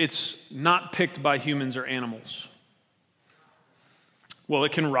if it's not picked by humans or animals? Well,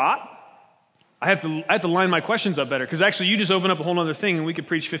 it can rot. I have to line my questions up better, because actually you just open up a whole other thing and we could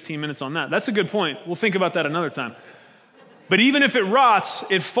preach 15 minutes on that. That's a good point. We'll think about that another time. But even if it rots,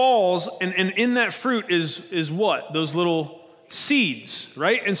 it falls, and in that fruit is what? Those little seeds,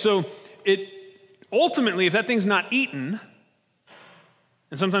 right? And so it ultimately, if that thing's not eaten,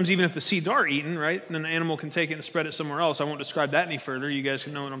 and sometimes even if the seeds are eaten, right, then the animal can take it and spread it somewhere else. I won't describe that any further. You guys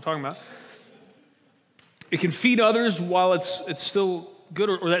can know what I'm talking about. It can feed others while it's still good,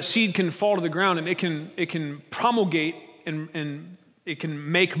 or that seed can fall to the ground, and it can promulgate and it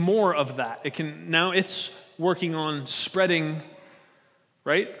can make more of that. Now it's working on spreading,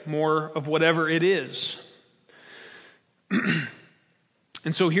 right, more of whatever it is.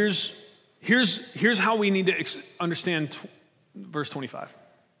 And so here's how we need to understand verse 25.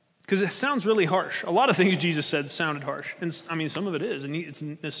 Because it sounds really harsh. A lot of things Jesus said sounded harsh. And I mean, some of it is, and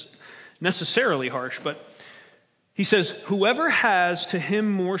it's necessarily harsh. But he says, whoever has, to him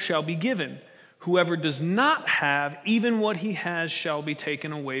more shall be given. Whoever does not have, even what he has shall be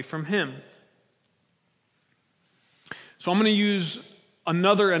taken away from him. So I'm going to use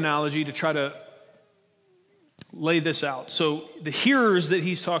another analogy to try to lay this out. So the hearers that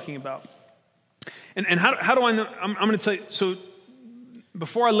he's talking about. And how do I know? I'm going to tell you. So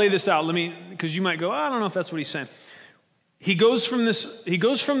before I lay this out, because you might go, I don't know if that's what he's saying. He goes from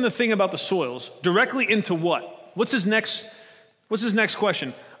the thing about the soils directly into what? What's his next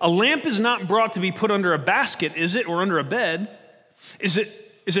question? A lamp is not brought to be put under a basket, is it, or under a bed? Is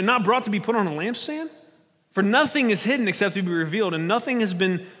it not brought to be put on a lampstand? For nothing is hidden except to be revealed, and nothing has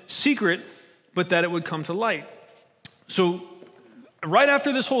been secret but that it would come to light. So right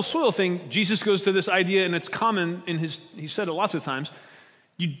after this whole soil thing, Jesus goes to this idea, and it's common he said it lots of times.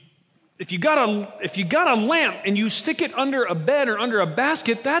 If you got a lamp and you stick it under a bed or under a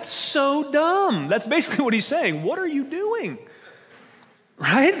basket, that's so dumb. That's basically what he's saying. What are you doing?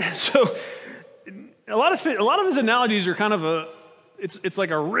 Right? So a lot of his analogies are kind of it's like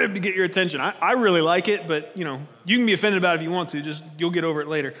a rib to get your attention. I really like it, but you can be offended about it if you want to. You'll get over it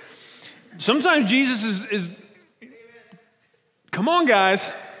later. Sometimes Jesus is come on, guys.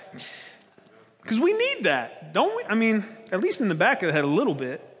 Because we need that, don't we? I mean, at least in the back of the head a little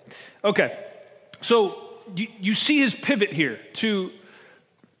bit. Okay, so you see his pivot here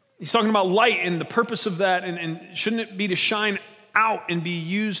he's talking about light and the purpose of that, and shouldn't it be to shine out and be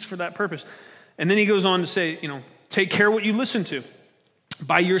used for that purpose? And then he goes on to say, take care what you listen to.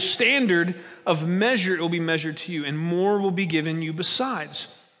 By your standard of measure, it will be measured to you, and more will be given you besides.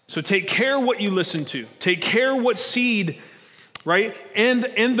 So take care what you listen to. Take care what seed, right? And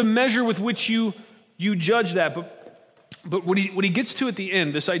the measure with which you judge that. But what he gets to at the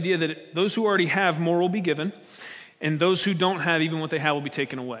end, this idea that those who already have, more will be given, and those who don't have, even what they have will be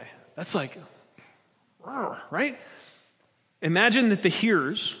taken away. That's like, right? Imagine that the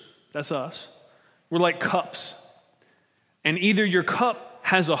hearers, that's us, we're like cups. And either your cup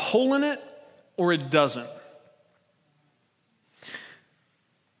has a hole in it or it doesn't.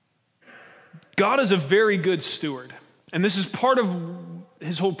 God is a very good steward. And this is part of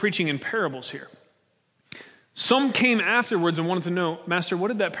his whole preaching in parables here. Some came afterwards and wanted to know, Master, what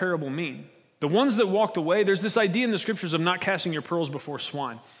did that parable mean? The ones that walked away, there's this idea in the scriptures of not casting your pearls before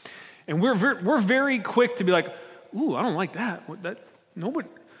swine. And we're very quick to be like, ooh, I don't like that. Nobody,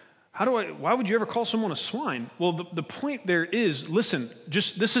 why would you ever call someone a swine? Well, the point there is, listen,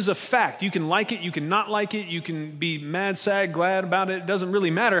 this is a fact. You can like it, you can not like it, you can be mad, sad, glad about it. It doesn't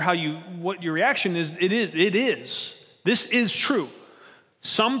really matter what your reaction is. It is. This is true.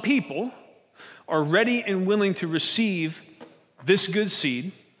 Some people are ready and willing to receive this good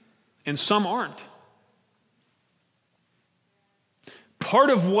seed, and some aren't. Part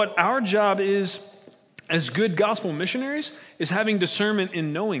of what our job is as good gospel missionaries is having discernment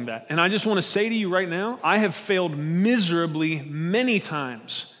in knowing that. And I just want to say to you right now, I have failed miserably many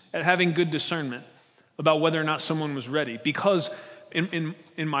times at having good discernment about whether or not someone was ready. Because in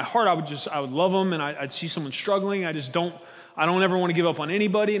my heart, I would love them, and I'd see someone struggling. I don't ever want to give up on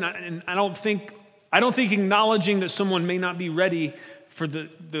anybody. And I don't think acknowledging that someone may not be ready for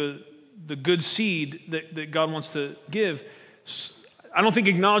the good seed that God wants to give, I don't think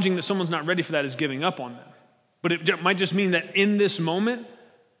acknowledging that someone's not ready for that is giving up on them. But it might just mean that in this moment,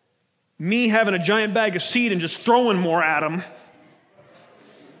 me having a giant bag of seed and just throwing more at them,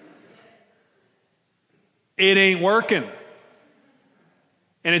 it ain't working.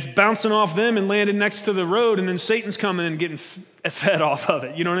 And it's bouncing off them and landing next to the road, and then Satan's coming and getting fed off of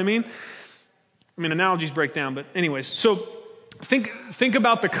it. You know what I mean? I mean, analogies break down, but anyways. So think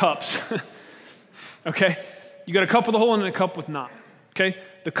about the cups, okay? You got a cup with a hole and a cup with not, okay?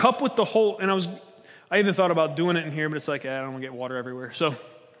 The cup with the hole, and I even thought about doing it in here, but it's like, I don't want to get water everywhere. So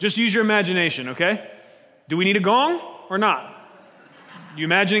just use your imagination, okay? Do we need a gong or not? You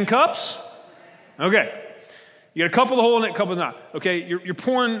imagining cups? Okay. You got a cup with a hole in it, a cup with not. Okay, you're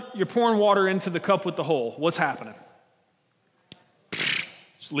pouring water into the cup with the hole. What's happening?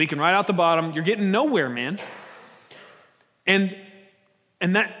 It's leaking right out the bottom. You're getting nowhere, man. And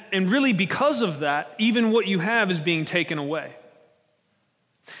really because of that, even what you have is being taken away.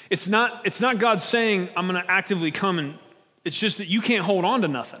 It's not God saying, I'm going to actively come, and it's just that you can't hold on to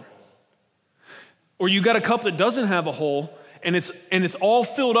nothing. Or you got a cup that doesn't have a hole, and it's all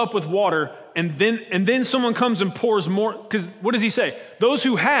filled up with water, and then someone comes and pours more, because what does he say? Those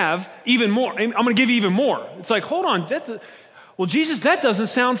who have even more, I'm going to give you even more. It's like, hold on, well, Jesus, that doesn't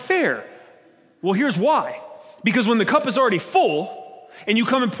sound fair. Well, here's why. Because when the cup is already full, and you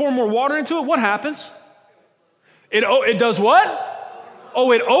come and pour more water into it, what happens? It does what?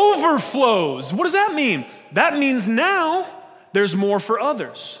 Oh, it overflows. What does that mean? That means now there's more for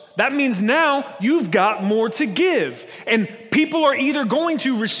others. That means now you've got more to give. And people are either going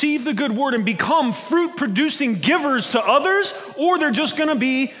to receive the good word and become fruit-producing givers to others, or they're just going to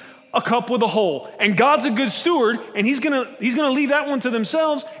be a cup with a hole. And God's a good steward, and he's going to leave that one to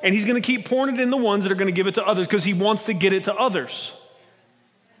themselves, and he's going to keep pouring it in the ones that are going to give it to others because he wants to get it to others.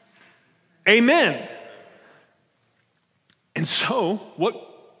 Amen. And so, what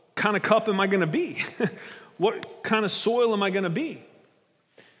kind of cup am I going to be? What kind of soil am I going to be?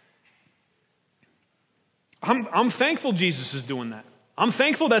 I'm thankful Jesus is doing that. I'm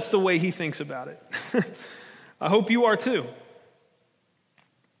thankful that's the way he thinks about it. I hope you are too.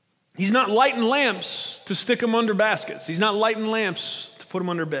 He's not lighting lamps to stick them under baskets. He's not lighting lamps to put them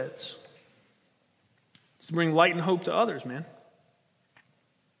under beds. It's to bring light and hope to others, man.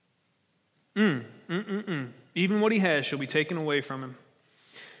 Even what he has shall be taken away from him.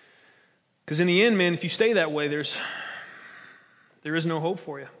 Because in the end, man, if you stay that way, there is no hope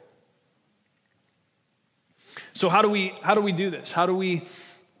for you. So how do we do this? How do we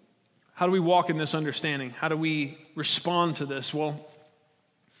walk in this understanding? How do we respond to this? Well,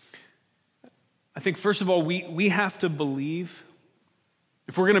 I think first of all, we have to believe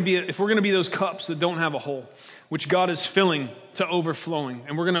if we're going to be those cups that don't have a hole, which God is filling to overflowing,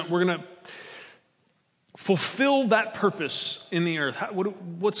 and we're going to fulfill that purpose in the earth.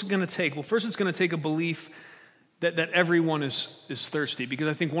 What's it going to take? Well, first it's going to take a belief that everyone is thirsty, because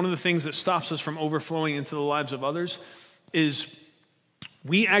I think one of the things that stops us from overflowing into the lives of others is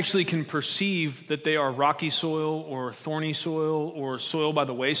we actually can perceive that they are rocky soil or thorny soil or soil by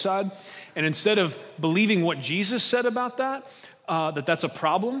the wayside, and instead of believing what Jesus said about that, that's a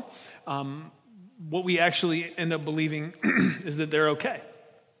problem, what we actually end up believing is that they're okay.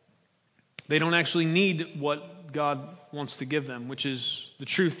 They don't actually need what God wants to give them, which is the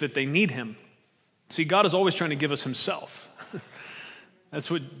truth that they need him. See, God is always trying to give us himself.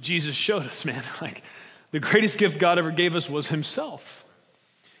 That's what Jesus showed us, man. Like, the greatest gift God ever gave us was himself.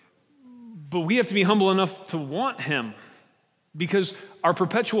 But we have to be humble enough to want him, because our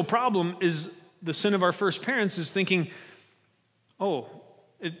perpetual problem is the sin of our first parents is thinking, oh,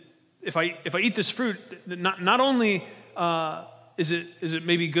 if I eat this fruit, not only is it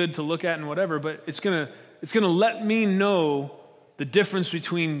maybe good to look at and whatever, but it's gonna let me know the difference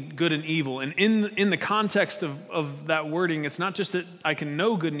between good and evil. And in the context of that wording, it's not just that I can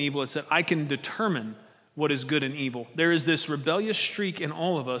know good and evil, it's that I can determine what is good and evil. There is this rebellious streak in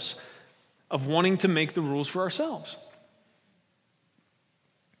all of us of wanting to make the rules for ourselves.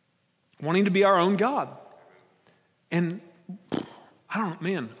 Wanting to be our own God. And I don't know,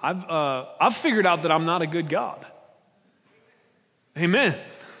 man, I've figured out that I'm not a good God. Amen.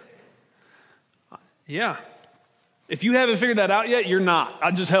 Yeah. If you haven't figured that out yet, you're not.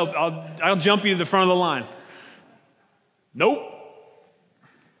 I'll jump you to the front of the line. Nope.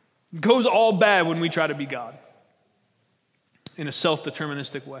 It goes all bad when we try to be God in a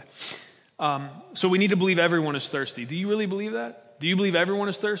self-deterministic way. So we need to believe everyone is thirsty. Do you really believe that? Do you believe everyone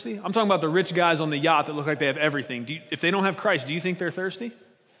is thirsty? I'm talking about the rich guys on the yacht that look like they have everything. If they don't have Christ, do you think they're thirsty?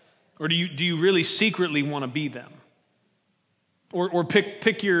 Or do you really secretly want to be them? Or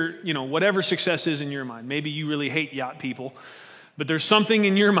pick your, whatever success is in your mind. Maybe you really hate yacht people, but there's something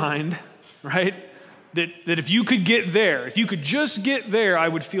in your mind, right? That if you could get there, if you could just get there, I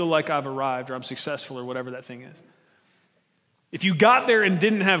would feel like I've arrived or I'm successful or whatever that thing is. If you got there and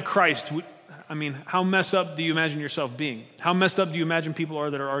didn't have Christ, how messed up do you imagine yourself being? How messed up do you imagine people are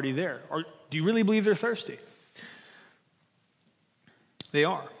that are already there? Or do you really believe they're thirsty? They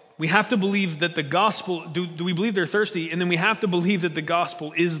are. We have to believe that the gospel, do we believe they're thirsty? And then we have to believe that the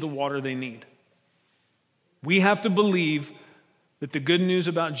gospel is the water they need. We have to believe that the good news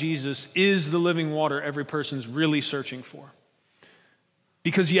about Jesus is the living water every person's really searching for.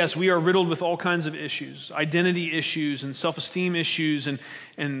 Because yes, we are riddled with all kinds of issues, identity issues and self-esteem issues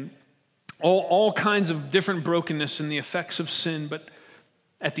and all kinds of different brokenness and the effects of sin. But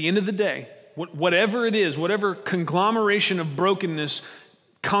at the end of the day, whatever it is, whatever conglomeration of brokenness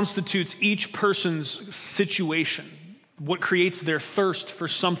constitutes each person's situation, what creates their thirst for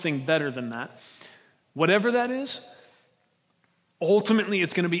something better than that, whatever that is, ultimately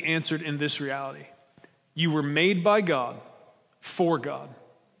it's going to be answered in this reality. You were made by God for God.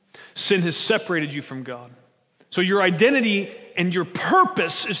 Sin has separated you from God. So your identity and your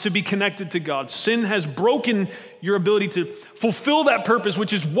purpose is to be connected to God. Sin has broken your ability to fulfill that purpose,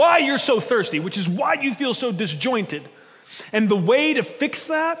 which is why you're so thirsty, which is why you feel so disjointed. And the way to fix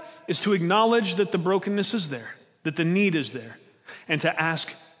that is to acknowledge that the brokenness is there, that the need is there, and to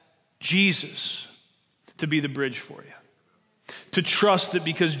ask Jesus to be the bridge for you. To trust that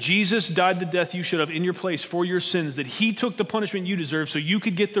because Jesus died the death you should have in your place for your sins, that he took the punishment you deserve so you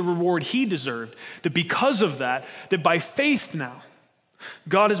could get the reward he deserved, that because of that by faith now,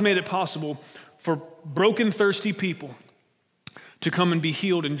 God has made it possible for broken, thirsty people to come and be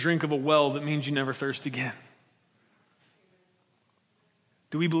healed and drink of a well that means you never thirst again.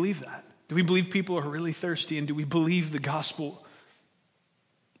 Do we believe that? Do we believe people are really thirsty? And do we believe the gospel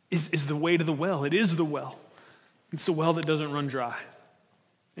is the way to the well? It is the well. It's the well that doesn't run dry.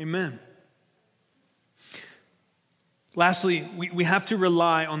 Amen. Lastly, we have to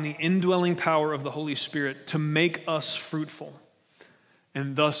rely on the indwelling power of the Holy Spirit to make us fruitful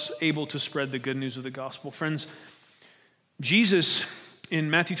and thus able to spread the good news of the gospel. Friends, Jesus in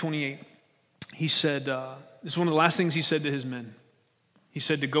Matthew 28, he said, this is one of the last things he said to his men. He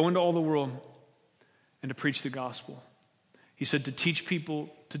said to go into all the world and to preach the gospel. He said to teach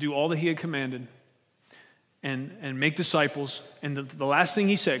people to do all that he had commanded and make disciples. And the last thing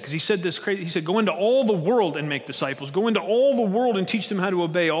he said, because he said this crazy, he said, go into all the world and make disciples. Go into all the world and teach them how to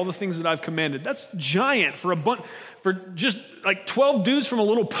obey all the things that I've commanded. That's giant for just like 12 dudes from a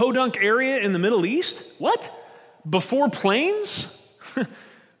little podunk area in the Middle East. What? Before planes?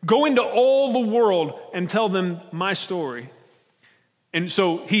 Go into all the world and tell them my story. And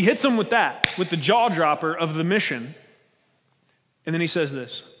so he hits them with that, with the jaw dropper of the mission. And then he says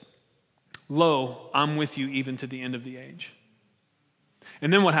this, lo, I'm with you even to the end of the age.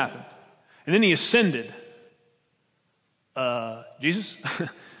 And then what happened? And then he ascended. Jesus,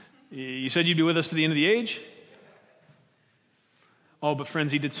 you said you'd be with us to the end of the age? Oh, but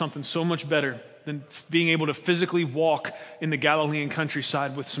friends, he did something so much better than being able to physically walk in the Galilean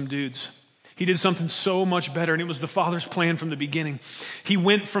countryside with some dudes. He did something so much better, and it was the Father's plan from the beginning. He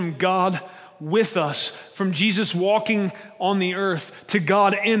went from God with us, from Jesus walking on the earth to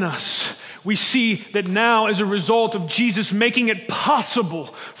God in us. We see that now, as a result of Jesus making it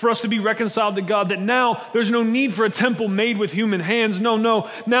possible for us to be reconciled to God, that now there's no need for a temple made with human hands. No.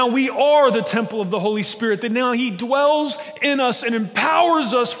 Now we are the temple of the Holy Spirit, that now he dwells in us and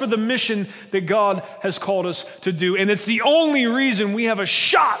empowers us for the mission that God has called us to do. And it's the only reason we have a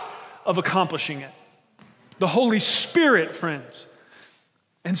shot of accomplishing it. The Holy Spirit, friends.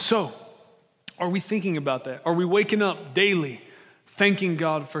 And so, are we thinking about that? Are we waking up daily thanking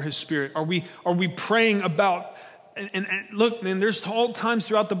God for His Spirit? Are we praying about, and look, man, there's all times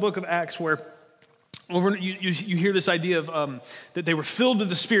throughout the book of Acts where you hear this idea of that they were filled with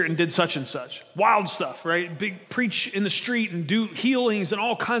the Spirit and did such and such. Wild stuff, right? Big preach in the street and do healings and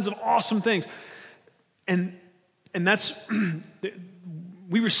all kinds of awesome things. And that's,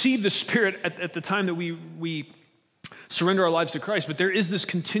 we receive the Spirit at the time that we surrender our lives to Christ, but there is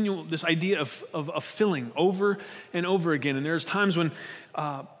this idea of filling over and over again. And there's times when,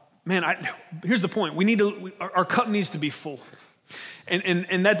 here's the point. Our cup needs to be full.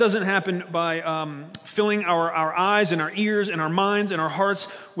 And that doesn't happen by filling our eyes and our ears and our minds and our hearts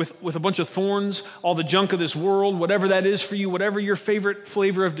with a bunch of thorns, all the junk of this world, whatever that is for you, whatever your favorite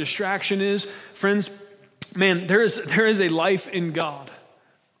flavor of distraction is. Friends, man, there is a life in God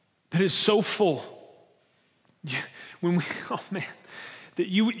that is so full. That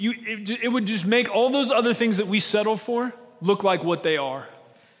it would just make all those other things that we settle for look like what they are.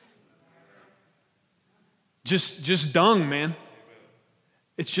 Just dung, man.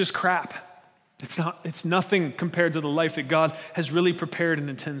 It's just crap. It's nothing compared to the life that God has really prepared and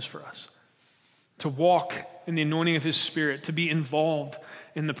intends for us. To walk in the anointing of His Spirit, to be involved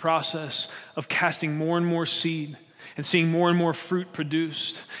in the process of casting more and more seed and seeing more and more fruit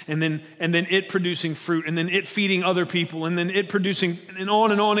produced, and then it producing fruit, and then it feeding other people, and then it producing, and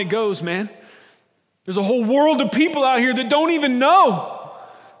on it goes, man. There's a whole world of people out here that don't even know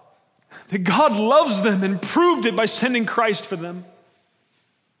that God loves them and proved it by sending Christ for them.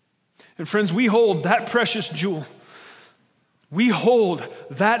 And friends, we hold that precious jewel. We hold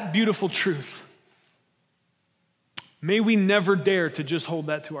that beautiful truth. May we never dare to just hold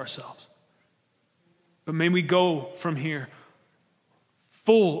that to ourselves. But may we go from here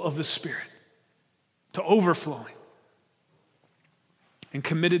full of the Spirit to overflowing and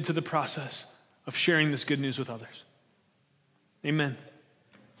committed to the process of sharing this good news with others. Amen.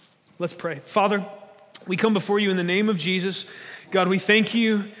 Let's pray. Father, we come before you in the name of Jesus. God, we thank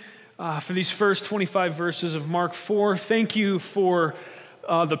you for these first 25 verses of Mark 4. Thank you for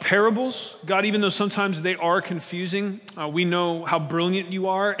the parables. God, even though sometimes they are confusing, we know how brilliant you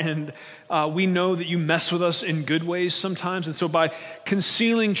are, and we know that you mess with us in good ways sometimes. And so by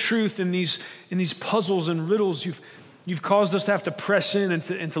concealing truth in these puzzles and riddles, you've caused us to have to press in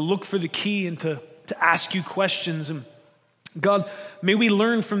and to look for the key and to ask you questions. And God, may we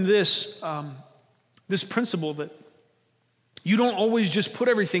learn from this principle that you don't always just put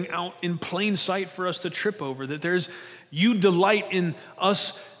everything out in plain sight for us to trip over, that you delight in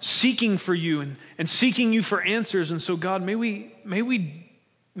us seeking for you and seeking you for answers. And so God, may we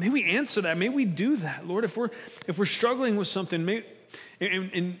answer that. May we do that. Lord, if we're struggling with something,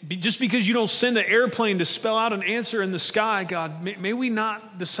 just because you don't send an airplane to spell out an answer in the sky, God, may we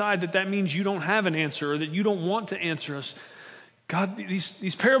not decide that means you don't have an answer or that you don't want to answer us. God,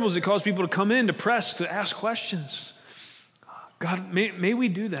 these parables that cause people to come in, to press, to ask questions. God, may we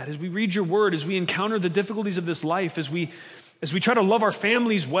do that as we read your word, as we encounter the difficulties of this life, as we try to love our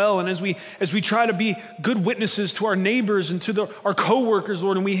families well, and as we try to be good witnesses to our neighbors and to our coworkers,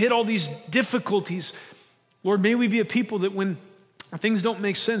 Lord, and we hit all these difficulties. Lord, may we be a people that when things don't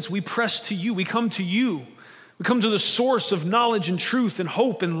make sense, we press to you, we come to you. We come to the source of knowledge and truth and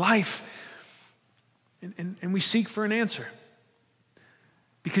hope and life, and we seek for an answer.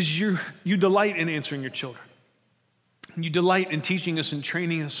 Because you delight in answering your children. You delight in teaching us and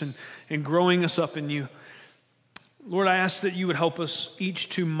training us and growing us up in you. Lord, I ask that you would help us each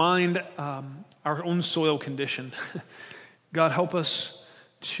to mind our own soil condition. God, help us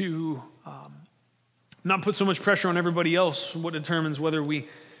to not put so much pressure on everybody else, what determines whether we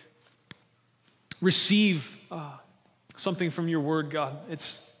receive something from your word, God.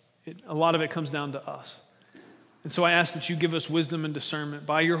 A lot of it comes down to us. And so I ask that you give us wisdom and discernment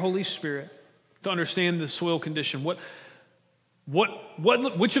by your Holy Spirit to understand the soil condition. Which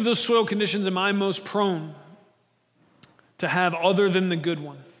of those soil conditions am I most prone to have other than the good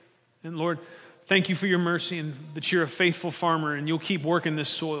one? And Lord, thank you for your mercy and that you're a faithful farmer and you'll keep working this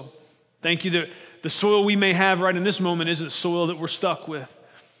soil. Thank you that the soil we may have right in this moment isn't soil that we're stuck with.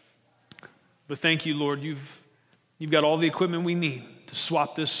 But thank you, Lord, you've got all the equipment we need to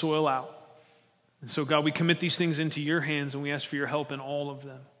swap this soil out. And so, God, we commit these things into your hands and we ask for your help in all of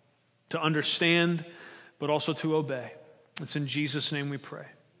them, to understand, but also to obey. It's in Jesus' name we pray.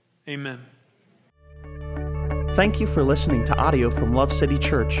 Amen. Thank you for listening to audio from Love City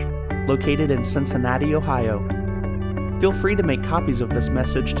Church, located in Cincinnati, Ohio. Feel free to make copies of this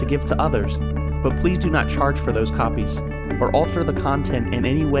message to give to others, but please do not charge for those copies. or alter the content in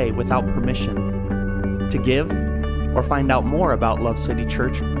any way without permission. To give or find out more about Love City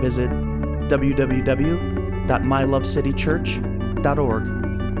Church, visit www.mylovecitychurch.org.